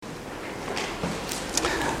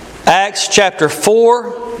Acts chapter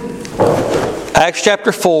 4,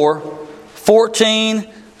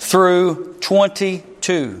 14 through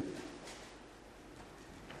 22.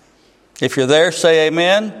 If you're there, say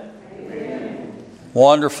amen. Amen.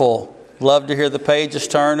 Wonderful. Love to hear the pages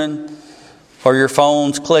turning or your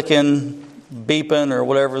phones clicking, beeping, or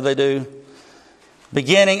whatever they do.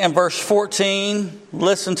 Beginning in verse 14,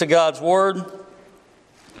 listen to God's word.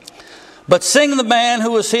 But seeing the man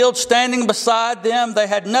who was healed standing beside them, they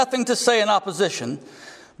had nothing to say in opposition.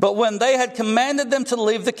 But when they had commanded them to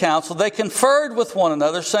leave the council, they conferred with one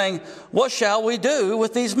another, saying, "What shall we do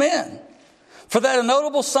with these men? For that a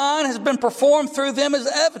notable sign has been performed through them is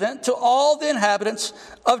evident to all the inhabitants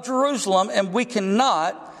of Jerusalem, and we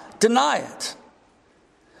cannot deny it.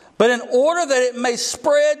 But in order that it may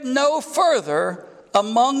spread no further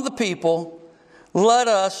among the people, let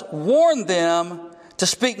us warn them to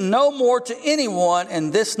speak no more to anyone in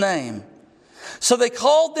this name." So they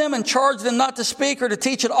called them and charged them not to speak or to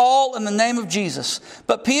teach at all in the name of Jesus.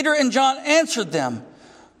 But Peter and John answered them,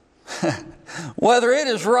 "Whether it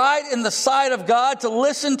is right in the sight of God to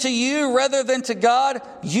listen to you rather than to God,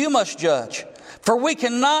 you must judge. For we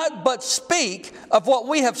cannot but speak of what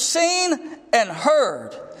we have seen and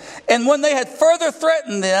heard." And when they had further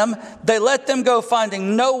threatened them, they let them go,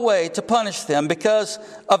 finding no way to punish them because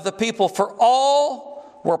of the people. For all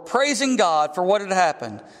were praising God for what had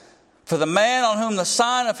happened. For the man on whom the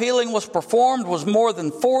sign of healing was performed was more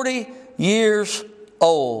than 40 years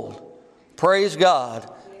old. Praise God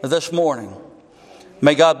this morning.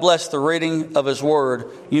 May God bless the reading of His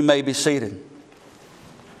word. You may be seated.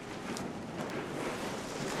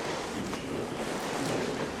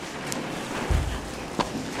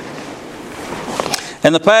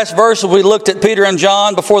 In the past verses, we looked at Peter and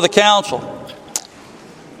John before the council.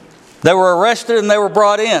 They were arrested and they were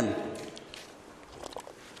brought in.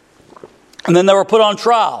 And then they were put on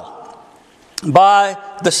trial by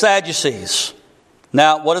the Sadducees.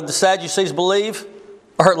 Now, what did the Sadducees believe?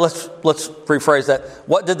 Or let's rephrase that.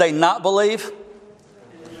 What did they not believe?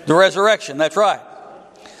 The resurrection, that's right.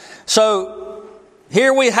 So,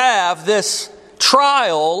 here we have this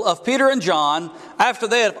trial of Peter and John after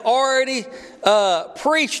they had already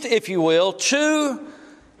preached, if you will, to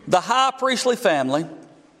the high priestly family.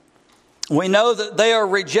 We know that they are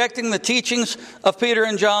rejecting the teachings of Peter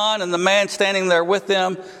and John and the man standing there with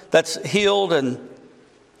them that's healed. And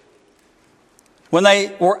when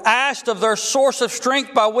they were asked of their source of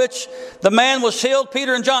strength by which the man was healed,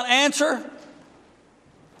 Peter and John answer.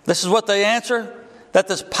 This is what they answer: that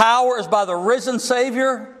this power is by the risen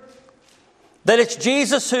Savior. That it's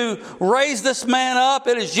Jesus who raised this man up.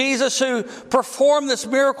 It is Jesus who performed this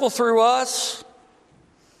miracle through us.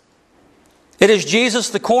 It is Jesus,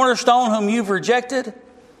 the cornerstone, whom you've rejected.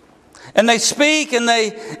 And they speak and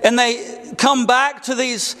they come back to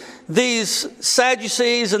these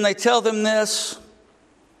Sadducees and they tell them this.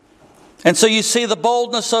 And so you see the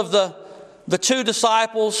boldness of the two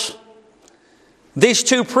disciples, these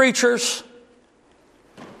two preachers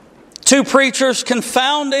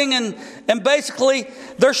confounding and basically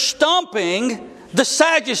they're stumping the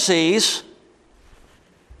Sadducees.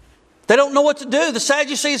 They don't know what to do. The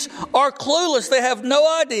Sadducees are clueless. They have no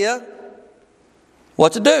idea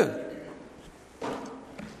what to do.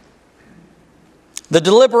 The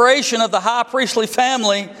deliberation of the high priestly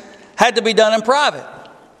family had to be done in private.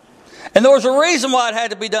 And there was a reason why it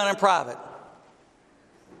had to be done in private.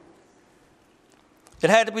 It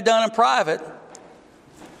had to be done in private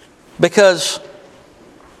because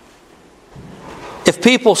if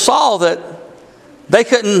people saw that they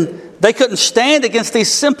couldn't stand against these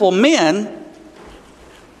simple men,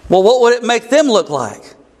 well, what would it make them look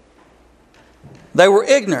like? They were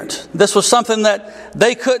ignorant. This was something that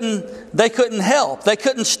they couldn't help. They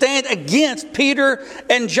couldn't stand against Peter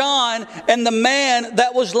and John and the man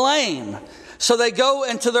that was lame. So they go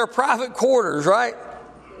into their private quarters, right?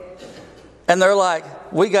 And they're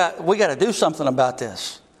like, we got to do something about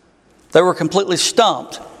this. They were completely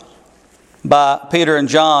stumped by Peter and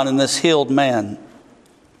John and this healed man.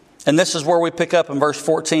 And this is where we pick up in verse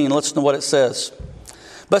 14. Listen to what it says.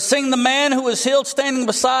 But seeing the man who was healed standing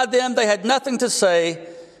beside them, they had nothing to say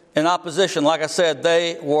in opposition. Like I said,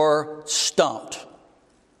 they were stumped.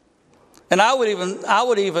 And I would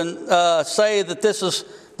even say that this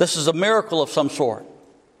is a miracle of some sort.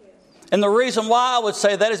 And the reason why I would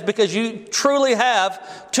say that is because you truly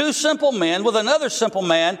have two simple men with another simple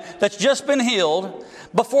man that's just been healed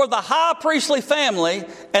before the high priestly family,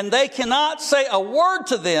 and they cannot say a word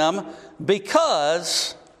to them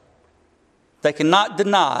because they cannot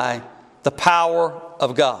deny the power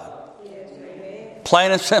of God.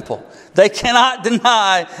 Plain and simple. They cannot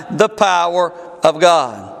deny the power of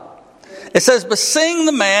God. It says, but seeing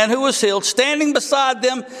the man who was healed standing beside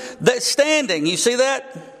them, you see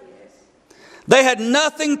that? They had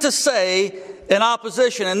nothing to say in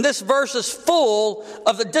opposition. And this verse is full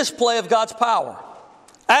of the display of God's power.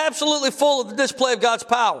 Absolutely full of the display of God's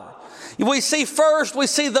power. We see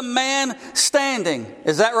the man standing.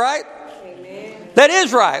 Is that right? Amen. That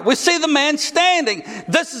is right. We see the man standing.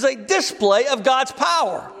 This is a display of God's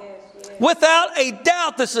power. Yes. Without a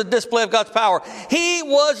doubt, this is a display of God's power. He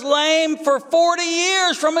was lame for 40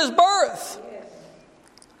 years from his birth. Yes.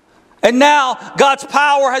 And now God's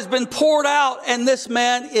power has been poured out and this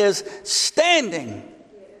man is standing.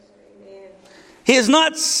 Yes. He is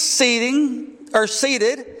not seated.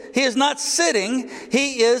 He is not sitting.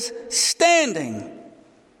 He is standing.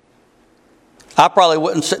 I probably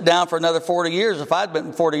wouldn't sit down for another 40 years if I'd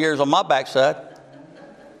been 40 years on my backside.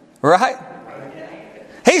 Right?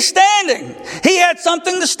 He's standing. He had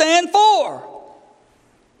something to stand for.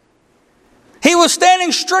 He was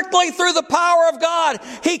standing strictly through the power of God.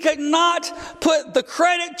 He could not put the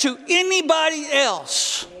credit to anybody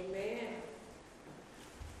else. Amen.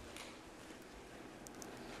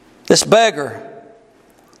 This beggar.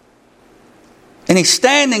 And he's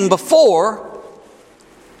standing before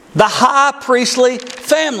the high priestly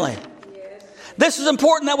family. Yes. This is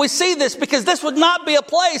important that we see this because this would not be a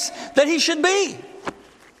place that he should be.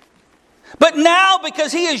 But now,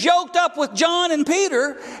 because he is yoked up with John and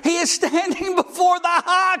Peter, he is standing before the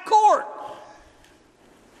high court.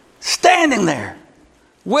 Standing there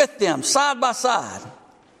with them, side by side.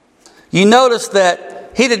 You notice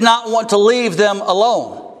that he did not want to leave them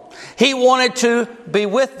alone. He wanted to be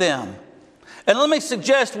with them. And let me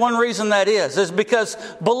suggest one reason that is because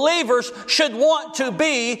believers should want to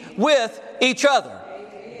be with each other.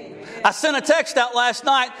 Amen. I sent a text out last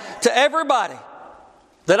night to everybody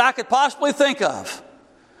that I could possibly think of.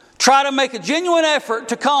 Try to make a genuine effort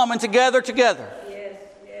to come and together. Yes.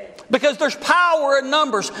 Because there's power in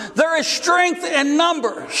numbers. There is strength in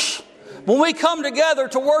numbers when we come together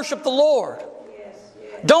to worship the Lord.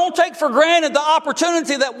 Don't take for granted the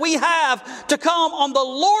opportunity that we have to come on the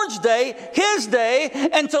Lord's day, His day,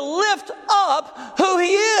 and to lift up who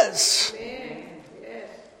He is. Amen. Yes.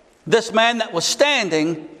 This man that was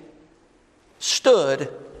standing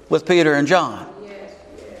stood with Peter and John. Yes.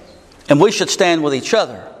 And we should stand with each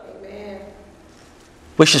other. Amen.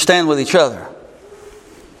 We should stand with each other.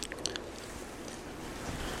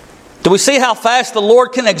 Do we see how fast the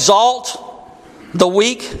Lord can exalt the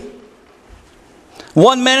weak?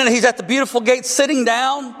 1 minute he's at the beautiful gate sitting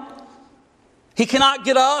down. He cannot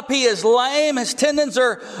get up. He is lame. His tendons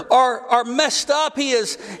are messed up. He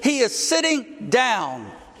is sitting down.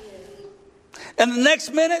 And the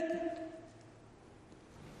next minute,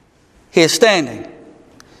 he is standing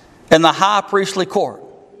in the high priestly court.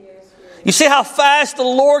 You see how fast the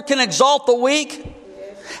Lord can exalt the weak?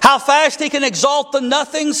 How fast He can exalt the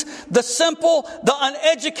nothings, the simple, the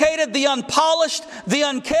uneducated, the unpolished, the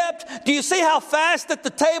unkept. Do you see how fast that the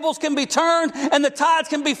tables can be turned and the tides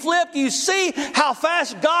can be flipped? Do you see how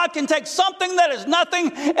fast God can take something that is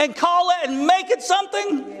nothing and call it and make it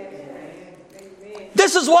something?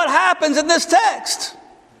 This is what happens in this text.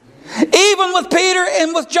 Even with Peter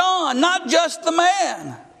and with John, not just the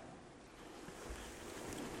man.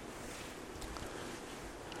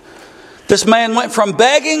 This man went from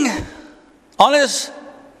begging on his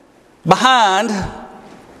behind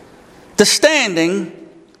to standing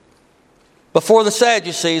before the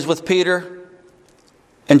Sadducees with Peter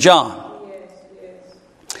and John.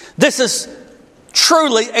 This is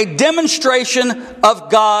truly a demonstration of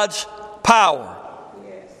God's power.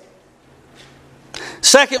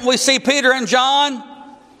 Second, we see Peter and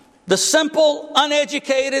John, the simple,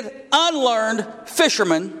 uneducated, unlearned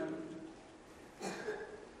fishermen.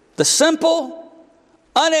 The simple,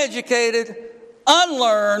 uneducated,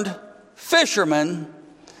 unlearned fishermen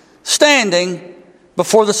standing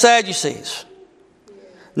before the Sadducees.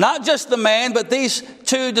 Not just the man, but these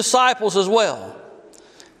two disciples as well.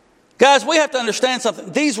 Guys, we have to understand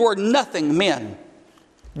something. These were nothing men.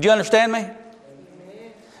 Do you understand me?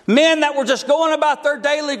 Men that were just going about their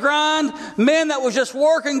daily grind. Men that was just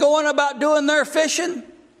working, going about doing their fishing.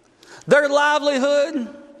 Their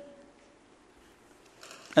livelihood.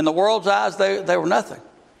 In the world's eyes, they were nothing.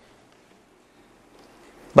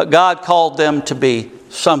 But God called them to be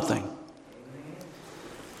something.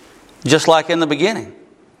 Just like in the beginning.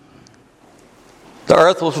 The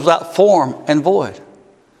earth was without form and void.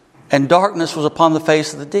 And darkness was upon the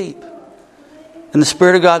face of the deep. And the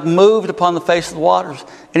Spirit of God moved upon the face of the waters.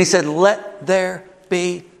 And He said, let there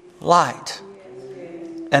be light.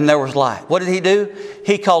 And there was light. What did He do?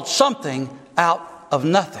 He called something out of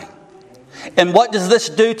nothing. And what does this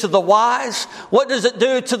do to the wise? What does it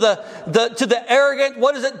do to the arrogant?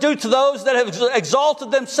 What does it do to those that have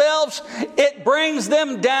exalted themselves? It brings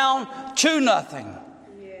them down to nothing.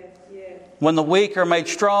 When the weak are made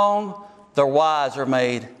strong, the wise are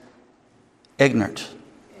made ignorant.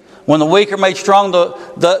 When the weak are made strong,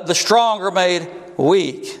 the strong are made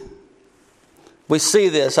weak. We see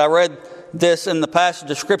this. I read this in the passage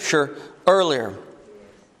of Scripture earlier.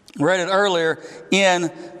 Read it earlier in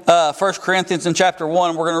 1 Corinthians in chapter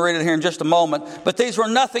 1. We're going to read it here in just a moment. But these were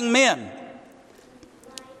nothing men.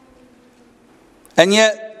 And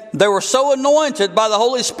yet they were so anointed by the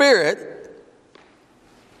Holy Spirit.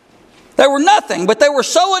 They were nothing, but they were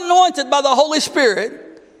so anointed by the Holy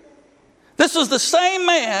Spirit. This was the same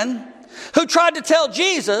man who tried to tell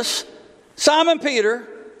Jesus, Simon Peter,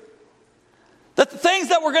 that the things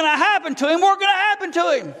that were going to happen to him weren't going to happen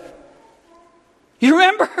to him. You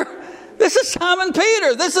remember? This is Simon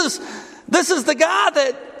Peter. This is the guy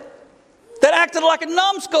that acted like a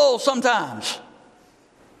numbskull sometimes.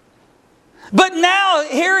 But now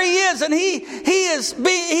here he is, and he is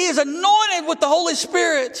anointed with the Holy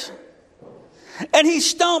Spirit. And he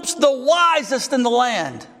stumps the wisest in the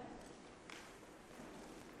land.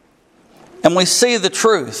 And we see the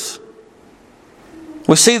truth.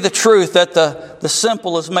 We see the truth that the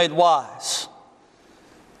simple is made wise.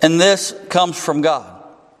 And this comes from God.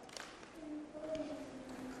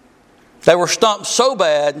 They were stumped so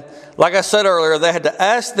bad, like I said earlier, they had to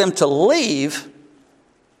ask them to leave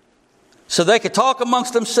so they could talk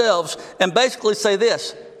amongst themselves and basically say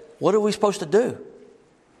this: what are we supposed to do?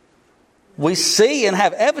 We see and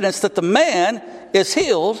have evidence that the man is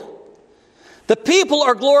healed. The people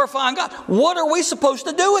are glorifying God. What are we supposed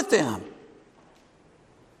to do with them?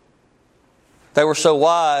 They were so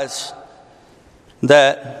wise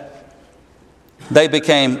that they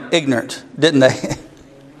became ignorant, didn't they?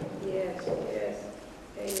 Yes.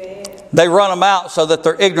 Amen. They run them out so that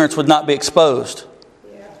their ignorance would not be exposed.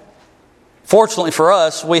 Yeah. Fortunately for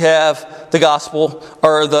us, we have the gospel,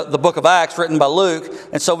 or the book of Acts written by Luke,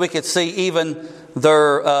 and so we could see even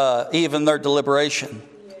their deliberation.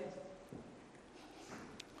 Yes.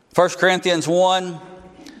 1 Corinthians 1,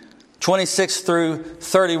 26 through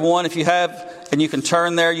 31. If you have, and you can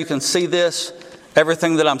turn there, you can see this,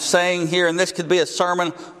 everything that I'm saying here. And this could be a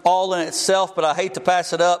sermon all in itself, but I hate to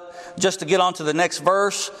pass it up just to get on to the next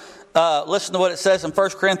verse. Listen to what it says in 1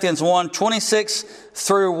 Corinthians 1, 26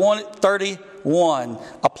 through 31.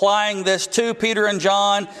 Applying this to Peter and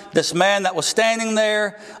John, this man that was standing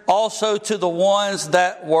there, also to the ones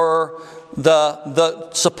that were the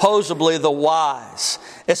supposedly the wise.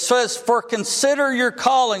 It says, "For consider your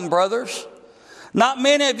calling, brothers. Not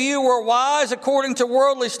many of you were wise according to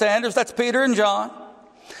worldly standards." That's Peter and John.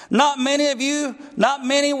 Not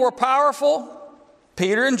many were powerful.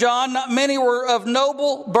 Peter and John. Not many were of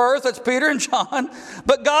noble birth. That's Peter and John.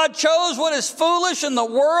 But God chose what is foolish in the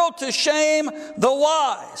world to shame the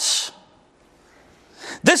wise.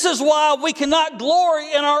 This is why we cannot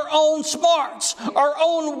glory in our own smarts, our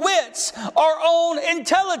own wits, our own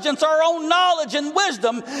intelligence, our own knowledge and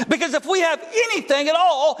wisdom. Because if we have anything at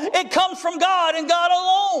all, it comes from God and God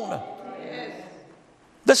alone. Yes.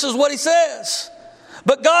 This is what he says.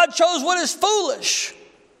 But God chose what is foolish.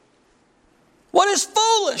 What is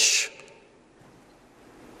foolish?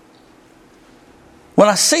 When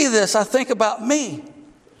I see this, I think about me.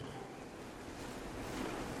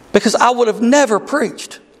 Because I would have never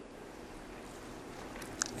preached.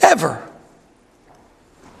 Ever.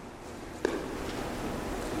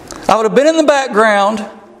 I would have been in the background,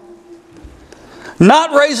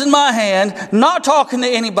 not raising my hand, not talking to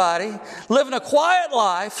anybody, living a quiet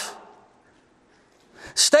life,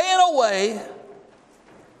 staying away,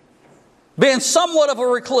 being somewhat of a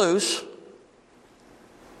recluse,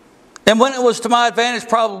 and when it was to my advantage,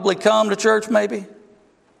 probably come to church maybe.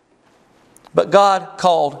 But God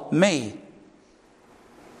called me,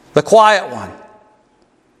 the quiet one,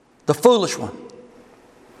 the foolish one,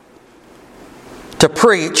 to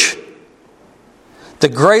preach the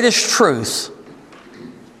greatest truth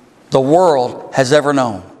the world has ever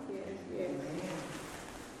known.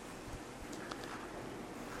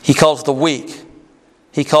 He calls the weak.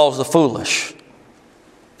 He calls the foolish.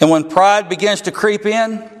 And when pride begins to creep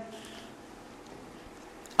in,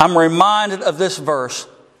 I'm reminded of this verse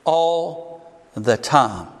all the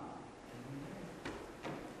time.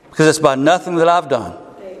 Because it's by nothing that I've done.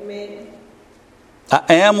 Amen.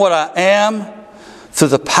 I am what I am through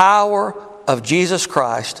the power of Jesus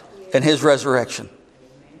Christ and His resurrection.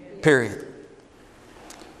 Period.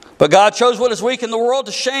 But God chose what is weak in the world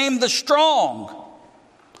to shame the strong.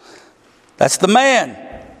 That's the man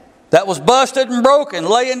that was busted and broken,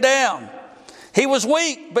 laying down. He was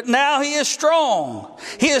weak, but now he is strong.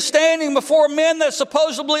 He is standing before men that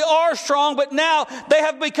supposedly are strong, but now they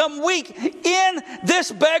have become weak in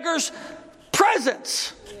this beggar's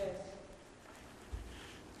presence.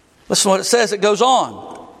 Listen to what it says. It goes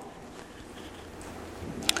on.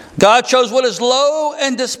 God chose what is low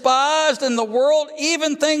and despised in the world,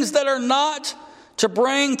 even things that are not, to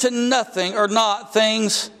bring to nothing or not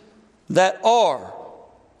things that are,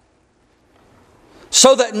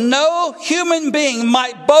 so that no human being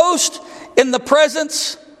might boast in the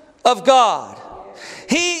presence of God.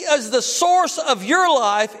 He is the source of your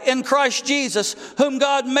life in Christ Jesus, whom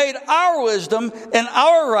God made our wisdom and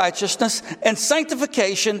our righteousness and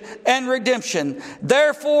sanctification and redemption.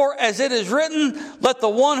 Therefore, as it is written, let the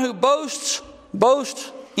one who boasts,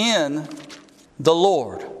 boast in the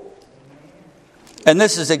Lord. And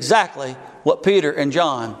this is exactly what Peter and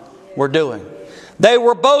John were doing. They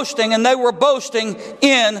were boasting, and they were boasting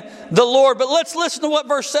in the Lord. But let's listen to what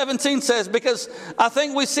verse 17 says, because I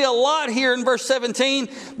think we see a lot here in verse 17.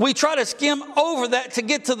 We try to skim over that to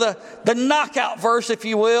get to the knockout verse, if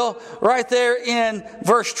you will, right there in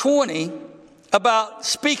verse 20, about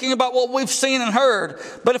speaking about what we've seen and heard.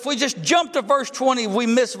 But if we just jump to verse 20, we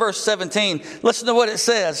miss verse 17. Listen to what it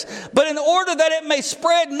says. But in order that it may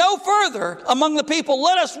spread no further among the people,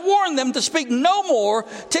 let us warn them to speak no more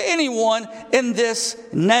to anyone in this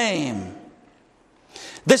name.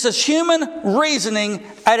 This is human reasoning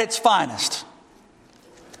at its finest.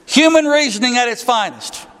 Human reasoning at its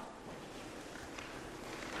finest.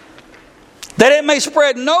 That it may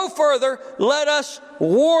spread no further, let us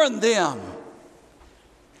warn them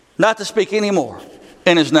not to speak anymore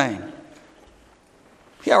in his name.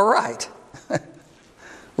 Yeah, right.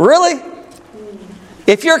 Really?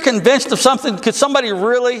 If you're convinced of something, could somebody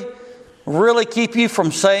really, really keep you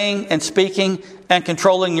from saying and speaking and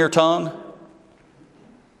controlling your tongue?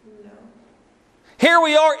 No. Here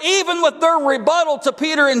we are, even with their rebuttal to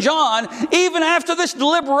Peter and John, even after this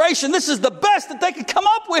deliberation, this is the best that they could come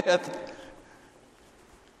up with.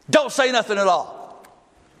 Don't say nothing at all.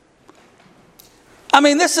 I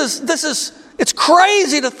mean, it's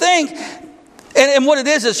crazy to think, and what it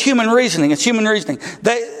is human reasoning. It's human reasoning.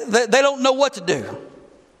 They don't know what to do.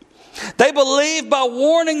 They believe by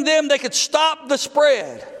warning them they could stop the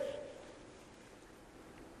spread.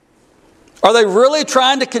 Are they really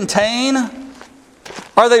trying to contain?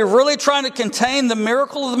 Are they really trying to contain the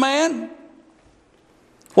miracle of the man?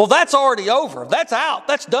 Well, that's already over. That's out.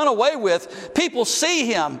 That's done away with. People see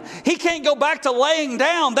him. He can't go back to laying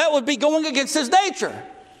down. That would be going against his nature.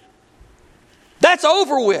 That's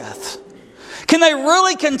over with. Can they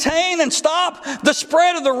really contain and stop the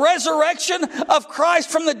spread of the resurrection of Christ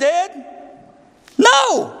from the dead?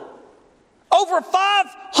 No. Over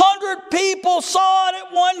 500 people saw it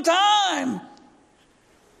at one time.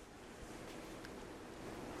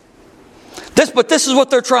 But this is what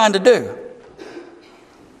they're trying to do.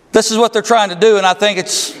 This is what they're trying to do, and I think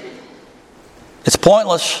it's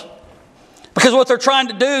pointless. Because what they're trying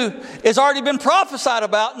to do has already been prophesied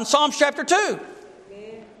about in Psalms chapter 2.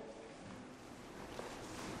 Amen.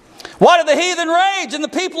 Why do the heathen rage and the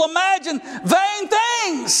people imagine vain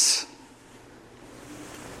things?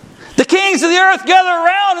 The kings of the earth gather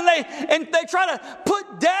around and they try to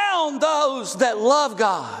put down those that love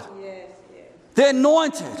God. Yes, yes. The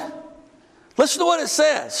anointed. Listen to what it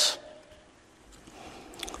says.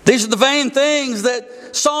 These are the vain things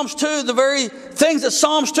that Psalms 2, the very things that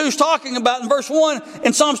Psalms 2 is talking about. In verse 1,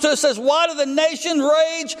 in Psalms 2 it says, why do the nations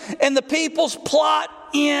rage and the peoples plot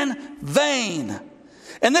in vain?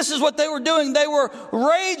 And this is what they were doing. They were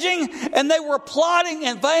raging and they were plotting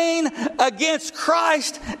in vain against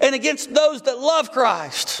Christ and against those that love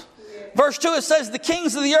Christ. Verse 2, it says, the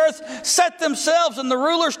kings of the earth set themselves and the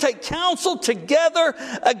rulers take counsel together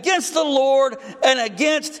against the Lord and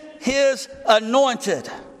against his anointed.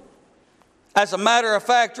 As a matter of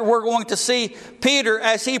fact, we're going to see Peter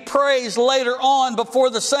as he prays later on before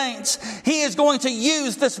the saints. He is going to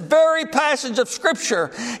use this very passage of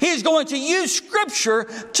Scripture. He is going to use Scripture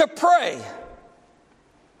to pray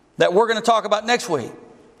that we're going to talk about next week.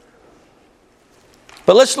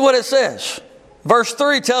 But listen to what it says. Verse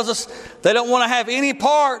 3 tells us they don't want to have any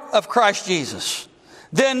part of Christ Jesus.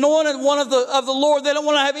 The anointed one of the Lord, they don't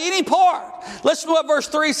want to have any part. Listen to what verse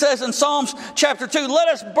 3 says in Psalms chapter 2. Let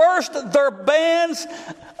us burst their bands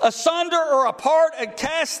asunder or apart and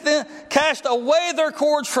cast away their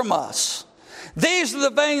cords from us. These are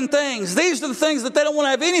the vain things. These are the things that they don't want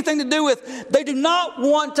to have anything to do with. They do not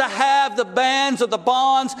want to have the bands or the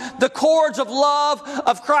bonds, the cords of love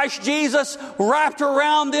of Christ Jesus wrapped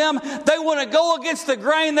around them. They want to go against the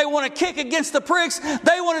grain. They want to kick against the pricks.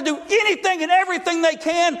 They want to do anything and everything they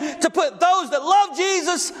can to put those that love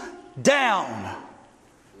Jesus down,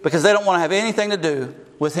 because they don't want to have anything to do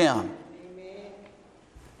with Him.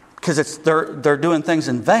 Because they're doing things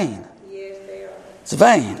in vain. Yes, they are. It's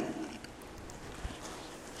vain.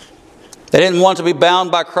 They didn't want to be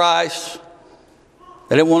bound by Christ.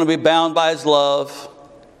 They didn't want to be bound by His love.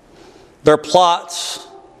 Their plots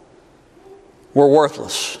were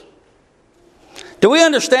worthless. Do we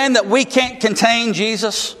understand that we can't contain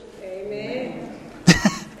Jesus? Amen.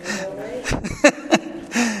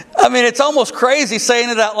 I mean, it's almost crazy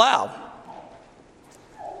saying it out loud.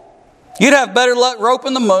 You'd have better luck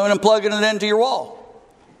roping the moon and plugging it into your wall.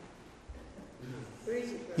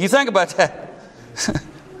 You think about that.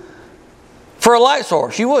 For a light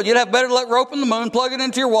source, you would. You'd have better luck roping the moon, plugging it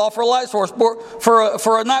into your wall for a light source,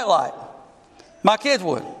 for a night light. My kids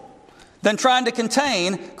would. Than trying to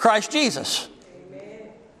contain Christ Jesus. Amen.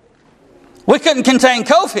 We couldn't contain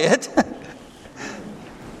COVID.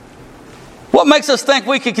 What makes us think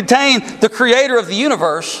we could contain the Creator of the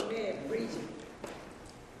universe?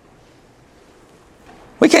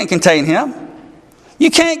 We can't contain Him.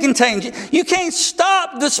 You can't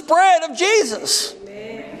stop the spread of Jesus.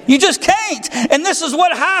 You just can't. And this is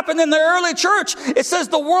what happened in the early church. It says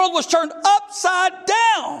the world was turned upside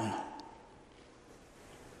down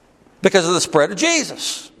because of the spread of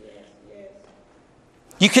Jesus.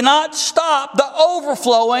 You cannot stop the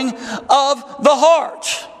overflowing of the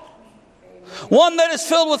heart. One that is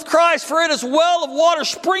filled with Christ, for it is a well of water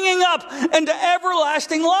springing up into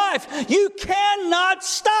everlasting life. You cannot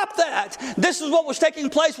stop that. This is what was taking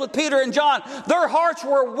place with Peter and John. Their hearts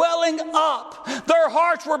were welling up. Their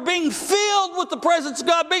hearts were being filled with the presence of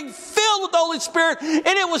God, being filled with the Holy Spirit, and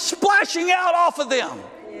it was splashing out off of them.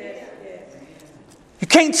 You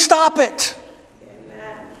can't stop it.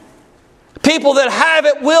 People that have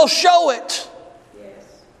it will show it.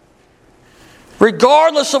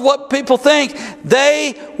 Regardless of what people think,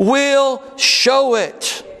 they will show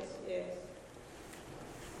it.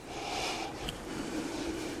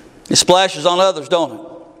 It splashes on others, don't it?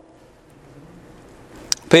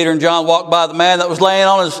 Peter and John walked by the man that was laying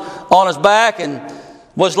on his back and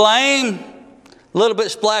was lame. A little bit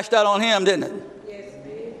splashed out on him, didn't it?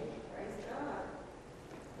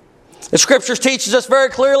 The Scriptures teaches us very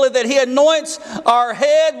clearly that He anoints our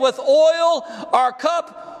head with oil, our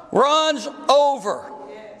cup runs over.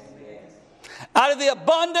 Out of the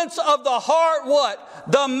abundance of the heart,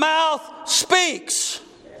 what? The mouth speaks.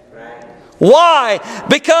 Why?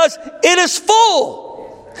 Because it is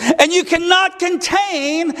full. And you cannot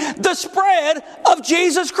contain the spread of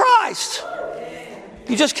Jesus Christ.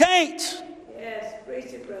 You just can't. Yes, preach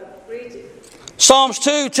it, brother. Preach it. Psalms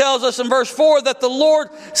 2 tells us in verse 4 that the Lord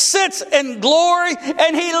sits in glory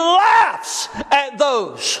and He laughs at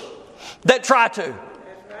those that try to.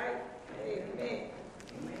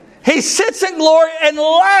 He sits in glory and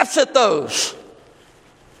laughs at those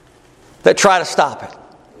that try to stop it.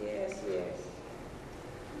 Yes, yes.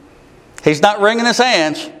 He's not wringing His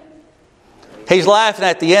hands. He's laughing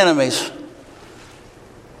at the enemies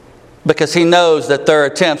because He knows that their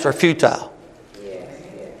attempts are futile. Yes,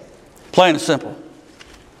 yes. Plain and simple.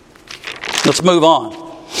 Let's move on.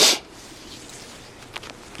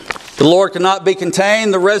 The Lord cannot be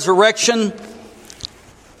contained. The resurrection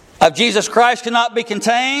of Jesus Christ cannot be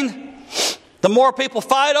contained. The more people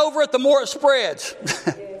fight over it, the more it spreads.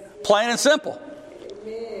 Plain and simple.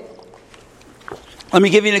 Amen. Let me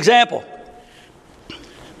give you an example.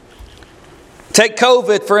 Take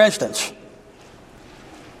COVID, for instance.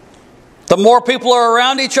 The more people are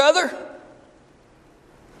around each other,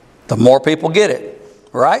 the more people get it.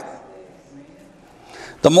 Right?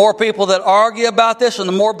 The more people that argue about this and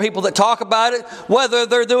the more people that talk about it, whether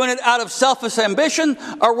they're doing it out of selfish ambition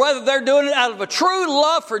or whether they're doing it out of a true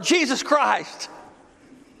love for Jesus Christ,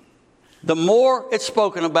 the more it's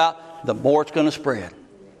spoken about, the more it's going to spread.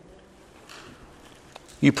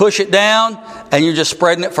 You push it down and you're just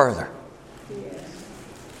spreading it further.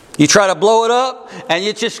 You try to blow it up and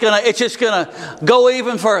it's just gonna go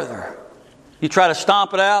even further. You try to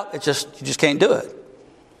stomp it out, you just can't do it.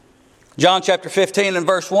 John chapter 15 and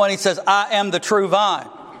verse 1, He says, I am the true vine.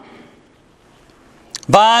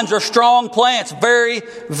 Vines are strong plants, very,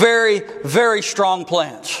 very, very strong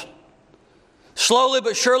plants. Slowly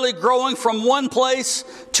but surely growing from one place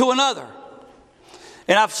to another.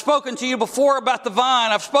 And I've spoken to you before about the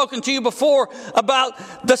vine. I've spoken to you before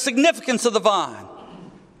about the significance of the vine.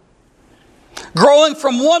 growing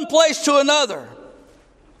from one place to another,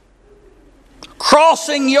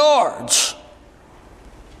 crossing yards,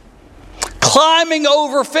 climbing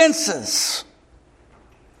over fences,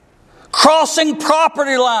 crossing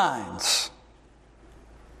property lines.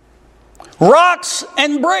 Rocks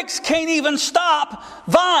and bricks can't even stop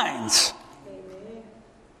vines.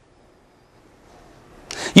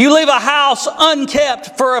 You leave a house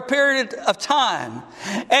unkept for a period of time,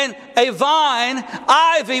 and a vine,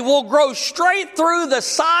 ivy, will grow straight through the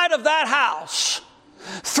side of that house,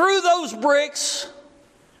 through those bricks.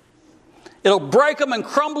 It'll break them and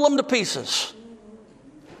crumble them to pieces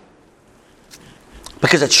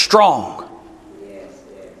because it's strong.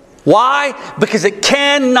 Why? Because it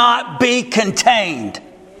cannot be contained.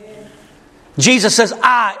 Jesus says,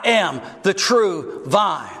 I am the true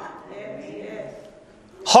vine.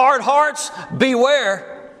 Hard hearts,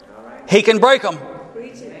 beware. He can break them.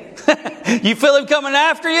 You feel him coming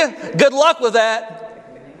after you? Good luck with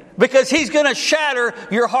that. Because he's going to shatter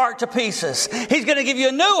your heart to pieces. He's going to give you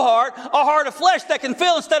a new heart, a heart of flesh that can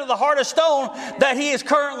feel instead of the heart of stone that he is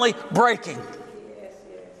currently breaking.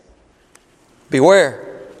 Beware.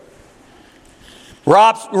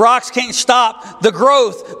 Rocks can't stop the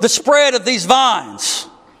growth, the spread of these vines.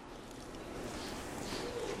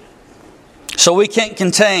 So we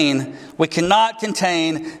cannot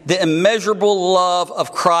contain the immeasurable love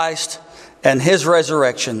of Christ and His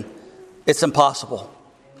resurrection. It's impossible.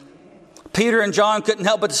 Peter and John couldn't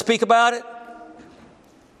help but to speak about it.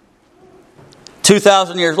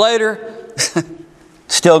 2,000 years later,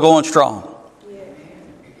 still going strong.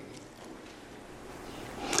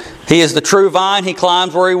 He is the true vine. He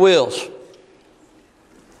climbs where He wills.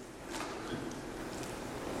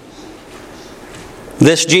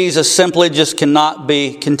 This Jesus simply just cannot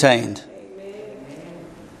be contained.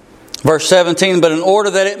 Verse 17, but in order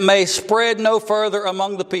that it may spread no further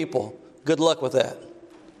among the people. Good luck with that.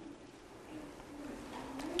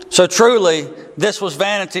 So truly, this was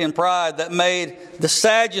vanity and pride that made the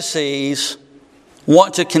Sadducees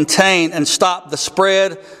want to contain and stop the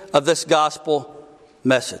spread of this gospel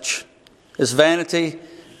message. It's vanity,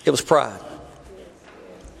 it was pride.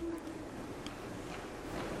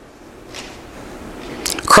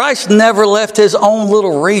 Christ never left His own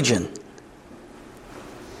little region.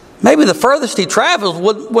 Maybe the furthest He traveled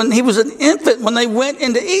when He was an infant, when they went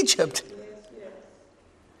into Egypt.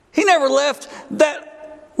 He never left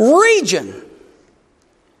that region.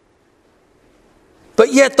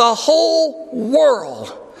 But yet the whole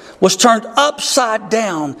world was turned upside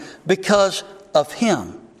down because of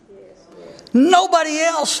Him. Nobody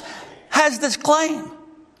else has this claim.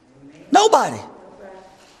 Nobody.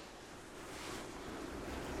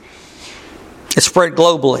 It spread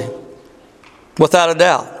globally, without a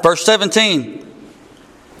doubt. Verse 17,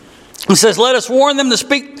 it says, let us warn them to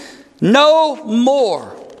speak no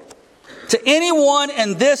more to anyone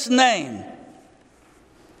in this name.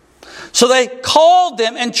 So they called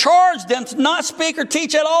them and charged them to not speak or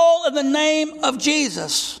teach at all in the name of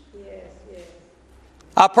Jesus.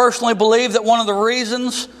 I personally believe that one of the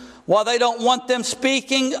reasons why they don't want them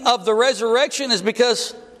speaking of the resurrection is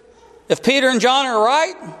because if Peter and John are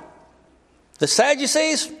right, the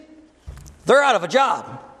Sadducees, they're out of a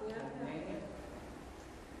job.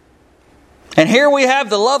 And here we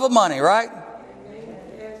have the love of money, right?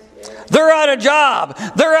 They're out of a job.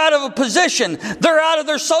 They're out of a position. They're out of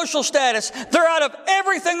their social status. They're out of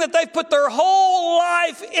everything that they've put their whole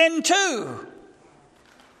life into.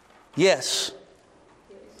 Yes,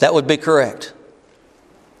 that would be correct.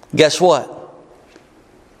 Guess what?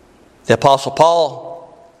 The Apostle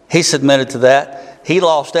Paul, he submitted to that. He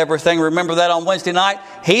lost everything. Remember that on Wednesday night?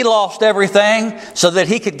 He lost everything so that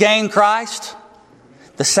he could gain Christ.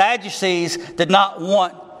 The Sadducees did not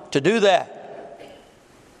want to do that.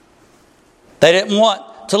 They didn't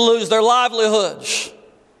want to lose their livelihoods,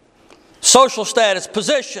 social status,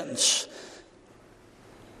 positions.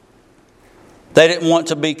 They didn't want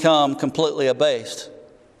to become completely abased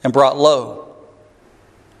and brought low.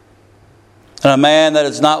 And a man that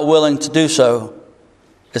is not willing to do so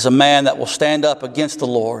is a man that will stand up against the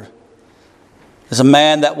Lord, is a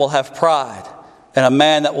man that will have pride, and a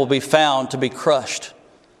man that will be found to be crushed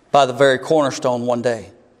by the very cornerstone one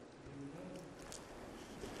day.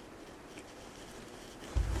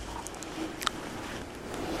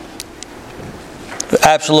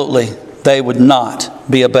 Absolutely, they would not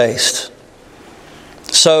be abased.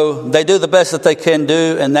 So they do the best that they can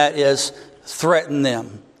do, and that is threaten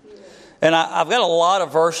them. And I've got a lot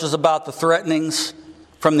of verses about the threatenings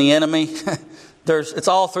from the enemy. It's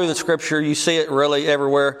all through the Scripture. You see it really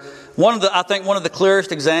everywhere. I think one of the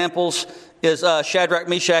clearest examples is Shadrach,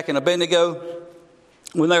 Meshach, and Abednego.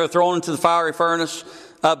 when they were thrown into the fiery furnace.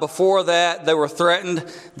 Before that, they were threatened.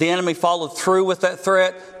 The enemy followed through with that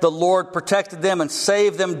threat. The Lord protected them and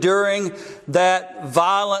saved them during that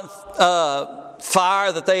violent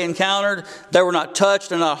fire that they encountered. They were not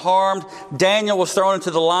touched and not harmed. Daniel was thrown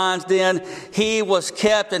into the lion's den. He was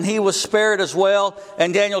kept and he was spared as well.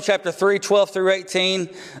 In Daniel chapter 3, 12 through 18.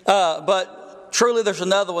 But truly there's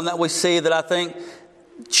another one that we see that I think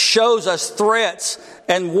shows us threats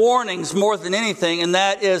and warnings more than anything, and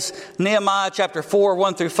that is Nehemiah chapter 4,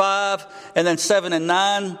 1 through 5, and then 7 and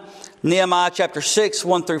 9. Nehemiah chapter 6,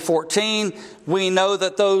 1 through 14. We know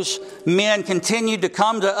that those men continued to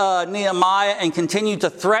come to Nehemiah and continued to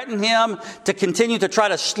threaten him, to continue to try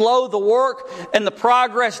to slow the work and the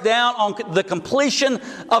progress down on the completion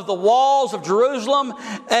of the walls of Jerusalem.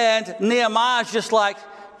 And Nehemiah's just like,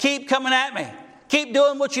 keep coming at me. Keep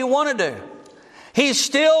doing what you want to do. He's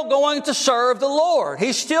still going to serve the Lord.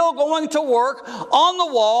 He's still going to work on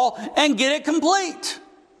the wall and get it complete.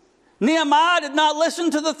 Nehemiah did not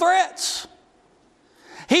listen to the threats.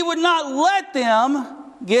 He would not let them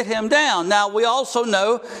get him down. Now, we also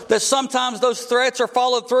know that sometimes those threats are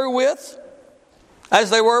followed through with, as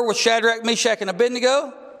they were with Shadrach, Meshach, and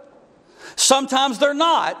Abednego. Sometimes they're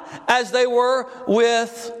not, as they were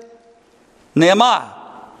with Nehemiah.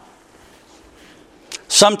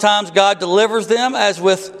 Sometimes God delivers them, as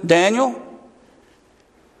with Daniel.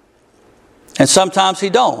 And sometimes he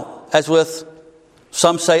don't, as with,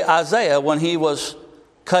 some say, Isaiah when he was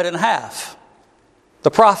cut in half,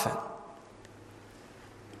 the prophet.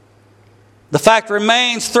 The fact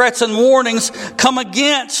remains, threats and warnings come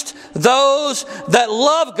against those that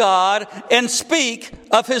love God and speak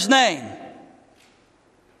of his name.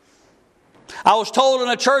 I was told in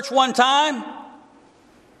a church one time,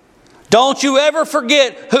 don't you ever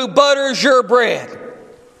forget who butters your bread.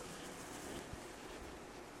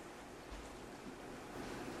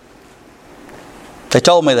 They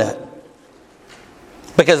told me that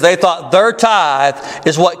because they thought their tithe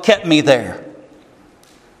is what kept me there.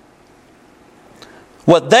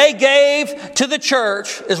 What they gave to the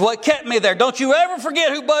church is what kept me there. Don't you ever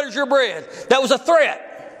forget who butters your bread. That was a threat.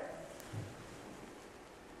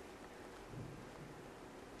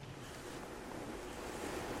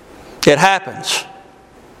 It happens.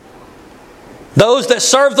 Those that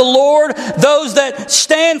serve the Lord, those that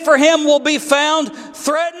stand for him will be found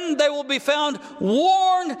threatened. They will be found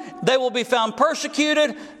warned. They will be found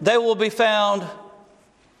persecuted. They will be found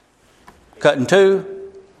cut in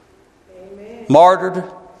two, martyred,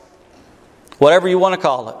 whatever you want to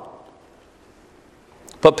call it.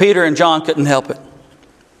 But Peter and John couldn't help it.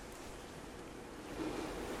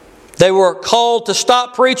 They were called to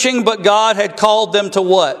stop preaching, but God had called them to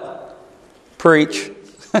what? Preach.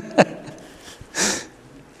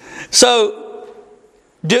 So,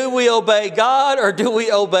 do we obey God or do we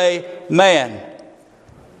obey man?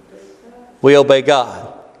 We obey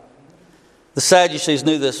God. The Sadducees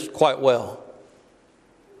knew this quite well.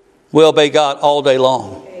 We obey God all day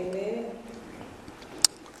long. Amen.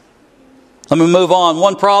 Let me move on.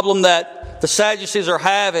 One problem that the Sadducees are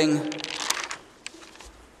having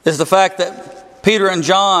is the fact that Peter and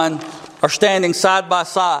John are standing side by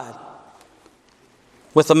side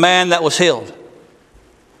with the man that was healed.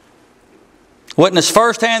 Witnessed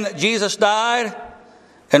firsthand that Jesus died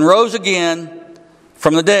and rose again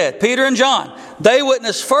from the dead. Peter and John, they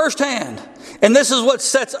witnessed firsthand. And this is what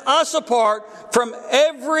sets us apart from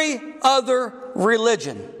every other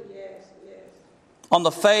religion on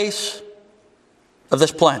the face of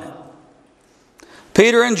this planet.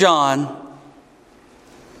 Peter and John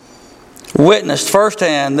witnessed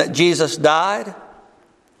firsthand that Jesus died,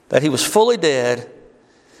 that he was fully dead,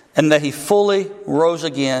 and that he fully rose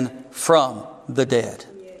again from the dead.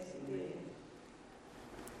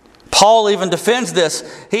 Paul even defends this.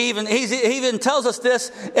 He even tells us this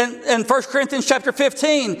in 1 Corinthians chapter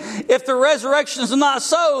 15. If the resurrection is not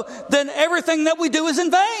so, then everything that we do is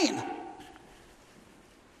in vain.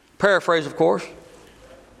 Paraphrase, of course.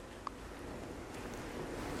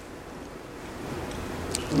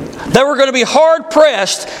 They were going to be hard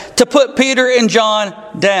pressed to put Peter and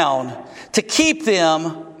John down, to keep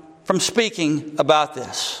them from speaking about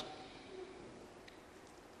this.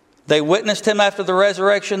 They witnessed him after the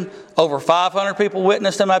resurrection. Over 500 people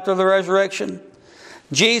witnessed him after the resurrection.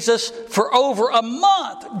 Jesus, for over a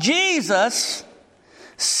month, Jesus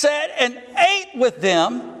sat and ate with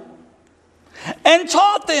them and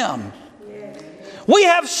taught them. We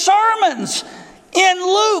have sermons in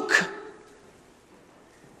Luke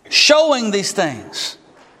showing these things.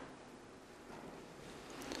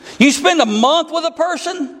 You spend a month with a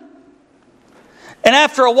person, and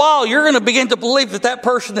after a while, you're going to begin to believe that that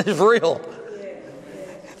person is real.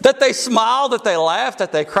 that they smile, that they laugh,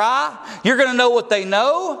 that they cry. You're going to know what they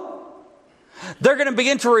know. They're going to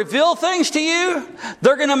begin to reveal things to you.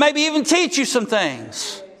 They're going to maybe even teach you some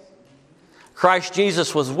things. Christ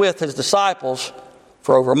Jesus was with his disciples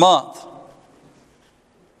for over a month.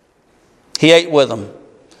 He ate with them,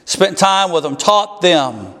 spent time with them, taught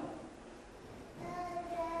them.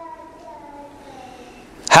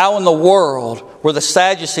 How in the world were the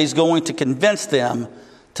Sadducees going to convince them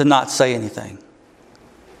to not say anything?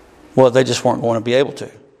 Well, they just weren't going to be able to.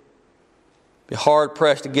 Be hard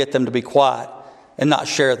pressed to get them to be quiet and not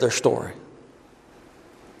share their story.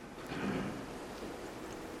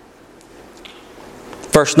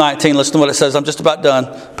 Verse 19, listen to what it says. I'm just about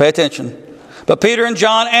done. Pay attention. But Peter and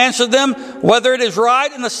John answered them, whether it is right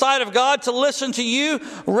in the sight of God to listen to you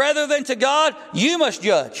rather than to God, you must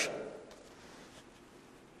judge.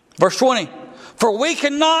 Verse 20, for we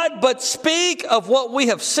cannot but speak of what we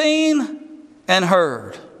have seen and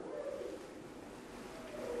heard.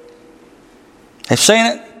 They've seen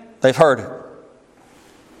it, they've heard it.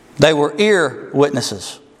 They were ear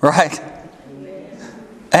witnesses, right?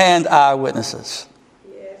 And eyewitnesses.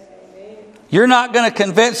 You're not going to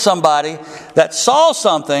convince somebody that saw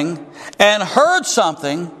something and heard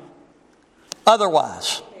something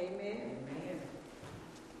otherwise.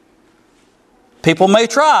 People may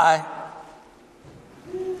try,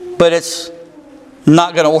 but it's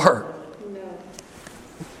not going to work.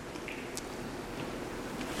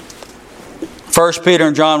 1 Peter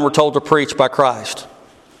and John were told to preach by Christ.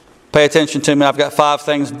 Pay attention to me. I've got 5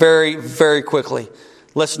 things very, very quickly.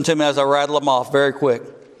 Listen to me as I rattle them off very quick.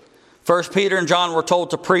 1 Peter and John were told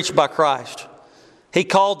to preach by Christ. He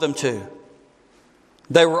called them to.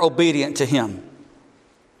 They were obedient to him.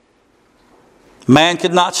 Man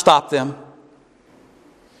could not stop them.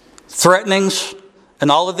 Threatenings and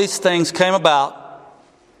all of these things came about,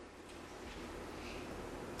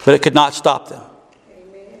 but it could not stop them.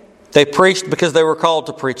 They preached because they were called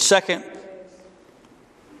to preach. Second,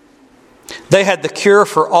 they had the cure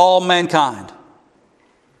for all mankind.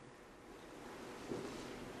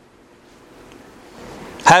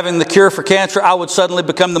 Having the cure for cancer, I would suddenly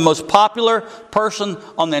become the most popular person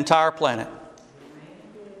on the entire planet.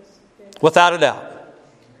 Without a doubt.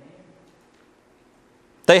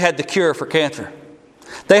 They had the cure for cancer.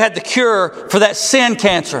 They had the cure for that sin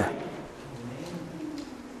cancer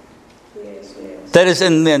that is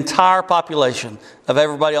in the entire population of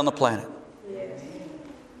everybody on the planet.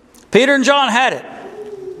 Peter and John had it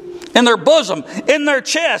in their bosom, in their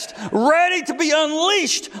chest, ready to be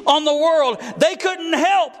unleashed on the world. They couldn't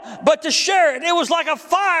help but to share it. It was like a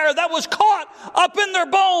fire that was caught up in their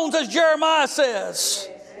bones, as Jeremiah says.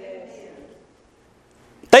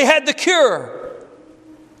 They had the cure.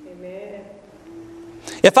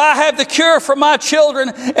 If I have the cure for my children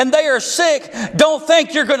and they are sick, don't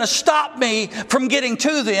think you're going to stop me from getting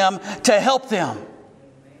to them to help them.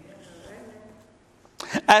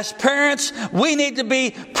 As parents, we need to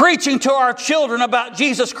be preaching to our children about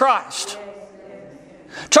Jesus Christ.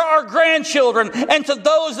 To our grandchildren and to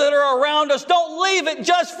those that are around us. Don't leave it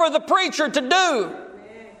just for the preacher to do.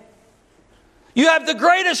 You have the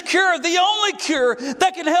greatest cure, the only cure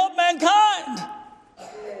that can help mankind.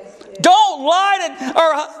 Don't light it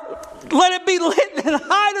or let it be lit and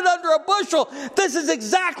hide it under a bushel. This is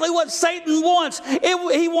exactly what Satan wants.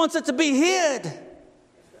 He wants it to be hid.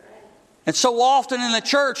 And so often in the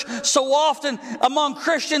church, so often among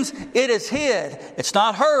Christians, it is hid. It's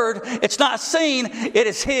not heard. It's not seen. It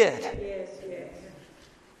is hid. Yes, yes.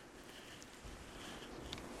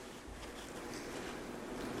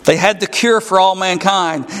 They had the cure for all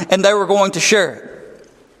mankind, and they were going to share it.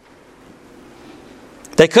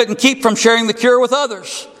 They couldn't keep from sharing the cure with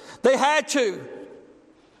others. They had to.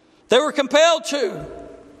 They were compelled to.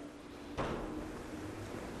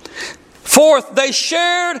 Fourth, they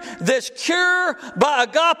shared this cure by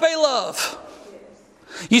agape love.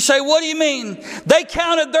 You say, what do you mean? They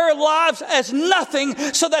counted their lives as nothing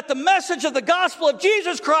so that the message of the gospel of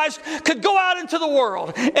Jesus Christ could go out into the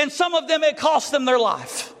world. And some of them, it cost them their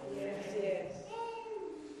life. Yes, yes.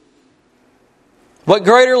 What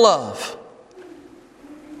greater love?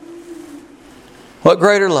 What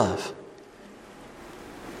greater love?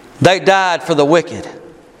 They died for the wicked.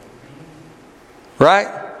 Right?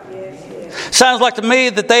 Yes, yes. Sounds like to me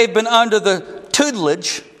that they've been under the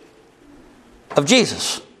tutelage of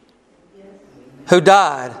Jesus, who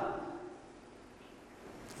died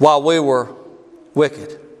while we were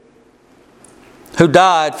wicked, who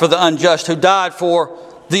died for the unjust, who died for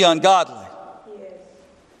the ungodly.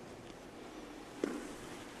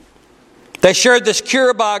 They shared this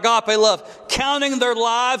cure by agape love, counting their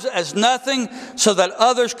lives as nothing so that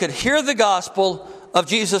others could hear the gospel of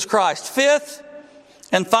Jesus Christ. Fifth,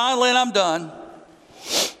 and finally, and I'm done.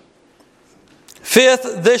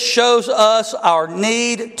 Fifth, this shows us our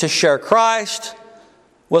need to share Christ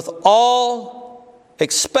with all,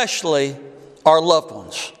 especially our loved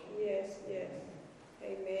ones. Yes, yes.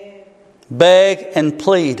 Amen. Beg and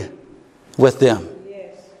plead with them.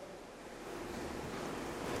 Yes.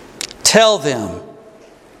 Tell them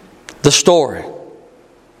the story.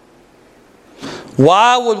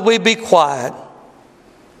 Why would we be quiet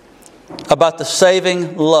about the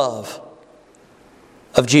saving love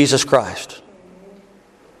of Jesus Christ?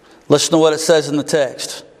 Listen to what it says in the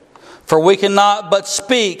text. For we cannot but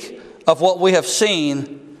speak of what we have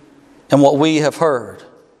seen and what we have heard.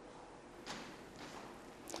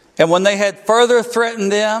 And when they had further threatened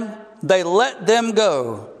them, they let them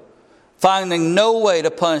go, finding no way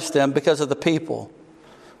to punish them because of the people.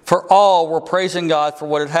 For all were praising God for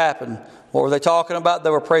what had happened. What were they talking about? They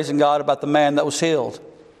were praising God about the man that was healed.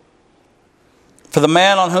 For the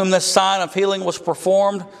man on whom this sign of healing was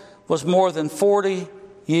performed was more than 40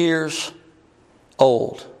 years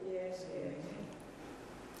old. Yes, yes.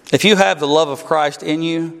 If you have the love of Christ in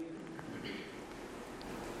you,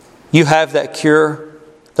 you have that cure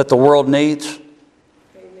that the world needs.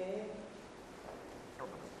 Amen.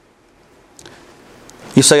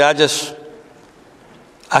 You say, I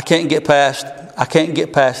can't get past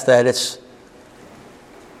that.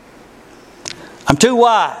 I'm too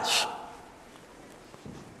wise.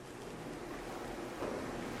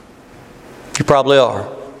 You probably are.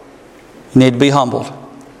 You need to be humbled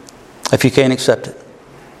if you can't accept it.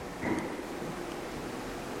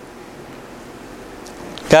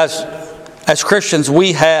 Guys, as Christians,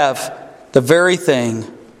 we have the very thing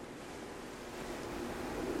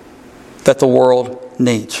that the world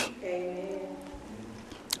needs. Amen.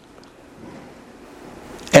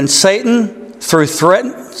 And Satan, through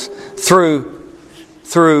threats,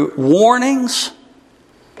 through warnings,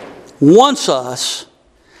 wants us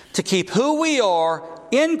to keep who we are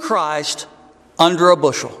in Christ under a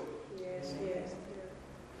bushel. Yes, yes.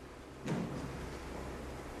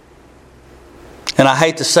 And I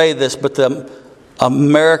hate to say this, but the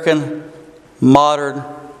American modern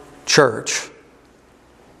church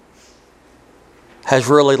has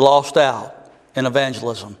really lost out in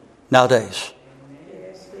evangelism nowadays.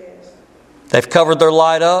 Yes, yes. They've covered their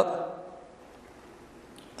light up,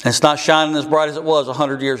 and it's not shining as bright as it was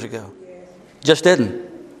 100 years ago. Yes. Just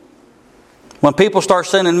didn't. When people start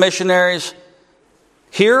sending missionaries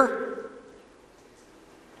here,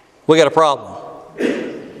 we got a problem.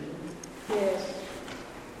 Yes.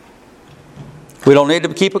 We don't need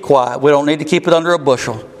to keep it quiet. We don't need to keep it under a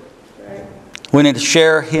bushel. Right. We need to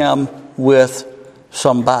share Him with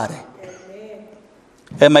somebody. Amen.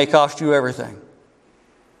 It may cost you everything.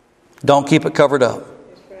 Don't keep it covered up.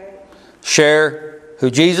 That's right. Share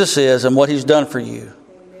who Jesus is and what He's done for you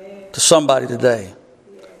Amen. to somebody today.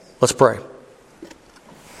 Yes. Let's pray.